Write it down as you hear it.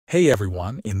Hey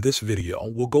everyone, in this video,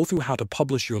 we'll go through how to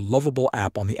publish your Lovable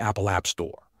app on the Apple App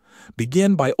Store.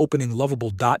 Begin by opening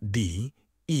lovable.dev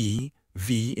in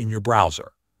your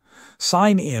browser.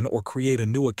 Sign in or create a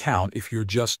new account if you're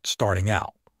just starting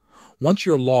out. Once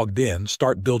you're logged in,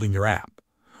 start building your app.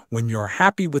 When you're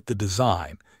happy with the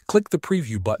design, click the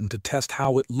preview button to test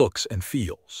how it looks and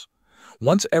feels.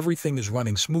 Once everything is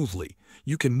running smoothly,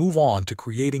 you can move on to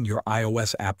creating your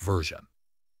iOS app version.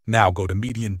 Now go to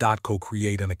median.co,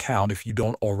 create an account if you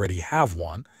don't already have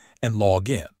one, and log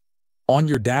in. On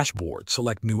your dashboard,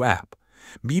 select New App.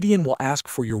 Median will ask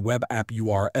for your web app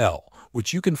URL,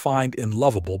 which you can find in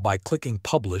Lovable by clicking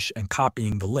Publish and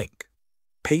copying the link.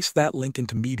 Paste that link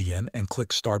into Median and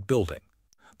click Start Building.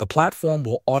 The platform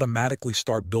will automatically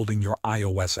start building your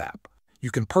iOS app. You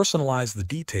can personalize the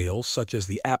details such as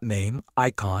the app name,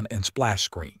 icon, and splash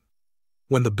screen.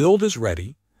 When the build is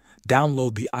ready,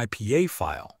 download the IPA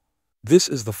file. This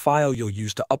is the file you'll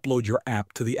use to upload your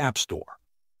app to the App Store.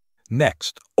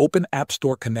 Next, open App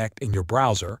Store Connect in your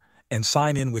browser and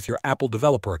sign in with your Apple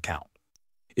Developer account.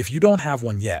 If you don't have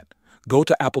one yet, go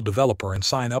to Apple Developer and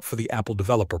sign up for the Apple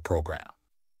Developer Program.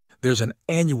 There's an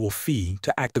annual fee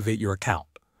to activate your account.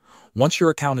 Once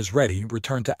your account is ready,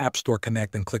 return to App Store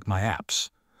Connect and click My Apps.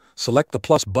 Select the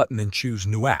plus button and choose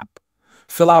New App.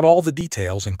 Fill out all the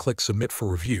details and click Submit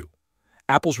for review.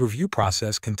 Apple's review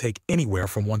process can take anywhere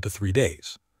from 1 to 3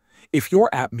 days. If your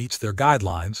app meets their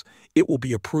guidelines, it will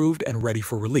be approved and ready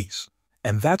for release.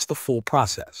 And that's the full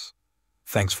process.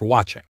 Thanks for watching.